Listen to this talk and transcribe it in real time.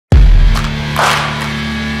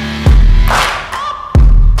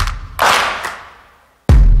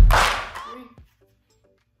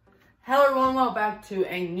back to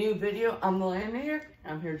a new video. I'm the Landenater.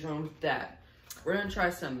 I'm here joined with Dad. We're gonna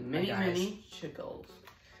try some mini Chicles.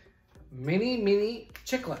 Mini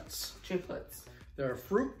Chiclets. Chiclets. They're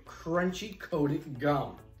fruit crunchy coated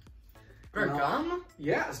gum. They're gum?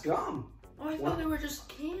 Yeah, it's gum. Oh, I thought they were just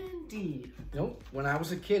candy. Nope. When I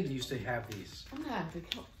was a kid, I used to have these. I'm gonna have to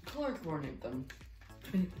color coordinate them.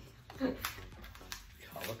 Color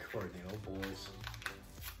coordinate, oh boys.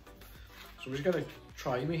 So we're just gonna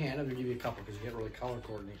try. Give me a hand. I'm gonna give you a couple because you can't really color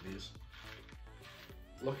coordinate these.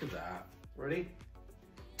 Look at that. Ready?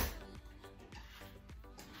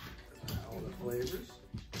 All the flavors.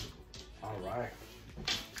 All right.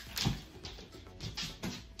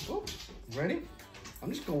 Oh, ready?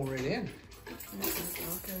 I'm just going right in.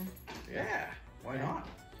 Okay. Yeah. Why not?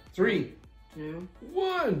 3, 2,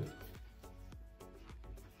 1.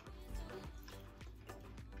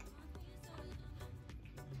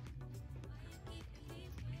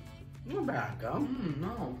 Not bad, gum.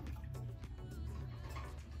 No.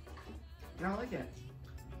 I like it.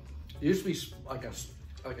 It used to be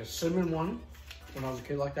like a cinnamon one when I was a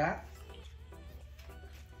kid, like that.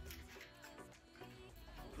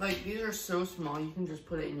 Like, these are so small, you can just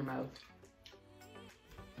put it in your mouth.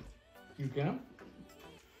 You can?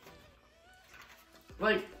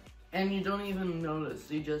 Like, and you don't even notice.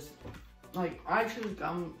 You just, like, I chew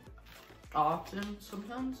gum often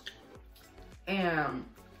sometimes. And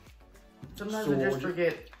sometimes I just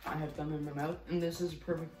forget I have gum in my mouth. And this is a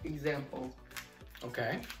perfect example.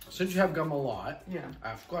 Okay. Since you have gum a lot, yeah, I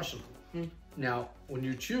have a question. Now, when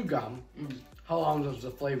you chew gum, how long does the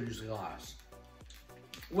flavor usually last?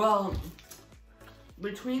 Well,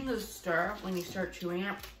 between the start, when you start chewing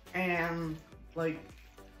it, and like,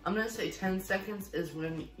 I'm gonna say 10 seconds is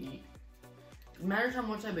when you, no matter how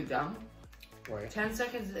much type of gum, Right. 10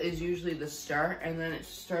 seconds is usually the start, and then it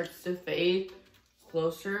starts to fade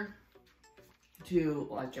closer to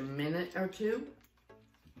like a minute or two.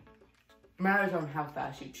 Matters on how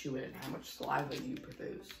fast you chew it and how much saliva you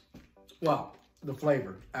produce. Well, the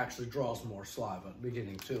flavor actually draws more saliva at the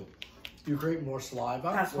beginning too. You create more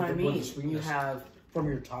saliva. That's what I mean. You have from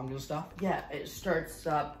your tongue and stuff. Yeah, it starts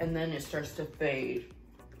up and then it starts to fade.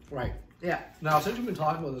 Right. Yeah. Now, since we've been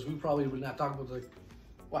talking about this, we probably would not talk about like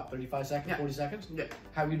what, 35 seconds, yeah. 40 seconds. Yeah.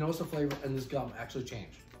 Have you noticed the flavor in this gum actually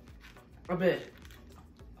change? A bit.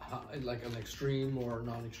 Like an extreme or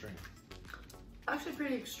non-extreme? Actually,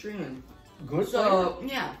 pretty extreme. Good. So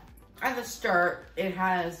flavor? yeah, at the start it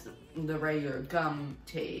has the regular gum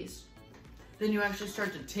taste. Then you actually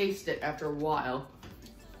start to taste it after a while.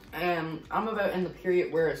 And I'm about in the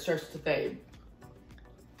period where it starts to fade.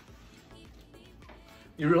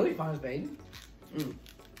 You really find it's fading?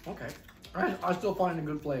 Okay. I still find a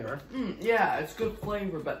good flavor. Yeah, it's good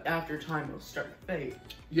flavor, but after time it'll start to fade.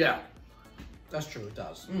 Yeah, that's true. It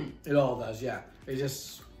does. It all does. Yeah. It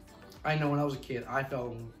just. I know when I was a kid, I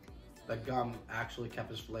felt that gum actually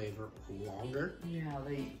kept its flavor longer. Yeah,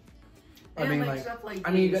 they. I mean, like, stuff like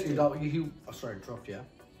I mean, you got your double. Oh, sorry, to interrupt you.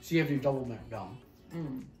 So you have your double mint gum,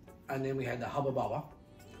 and then we had the Hubba Bubba.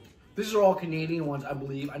 These are all Canadian ones, I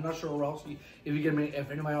believe. I'm not sure where else. If you get any, if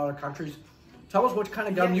any of my other countries, tell us what kind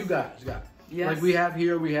of gum you guys got. Yes. Like we have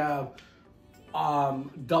here, we have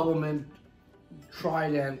double mint,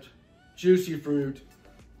 Trident, Juicy Fruit,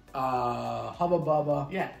 Hubba Bubba.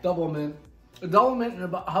 Yeah. Double mint. The double mint and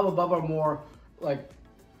the Hubba Bubba are more like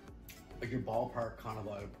your ballpark kind of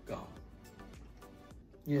like gum.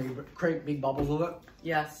 You know, you create big bubbles with it.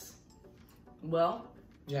 Yes. Well.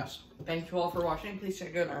 Yes. Thank you all for watching. Please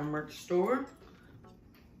check out our merch store.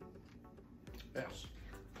 Yes.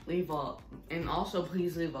 And also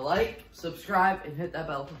please leave a like, subscribe, and hit that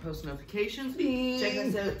bell for post notifications. Check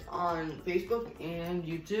us out on Facebook and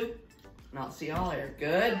YouTube. And I'll see y'all later.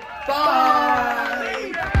 Goodbye.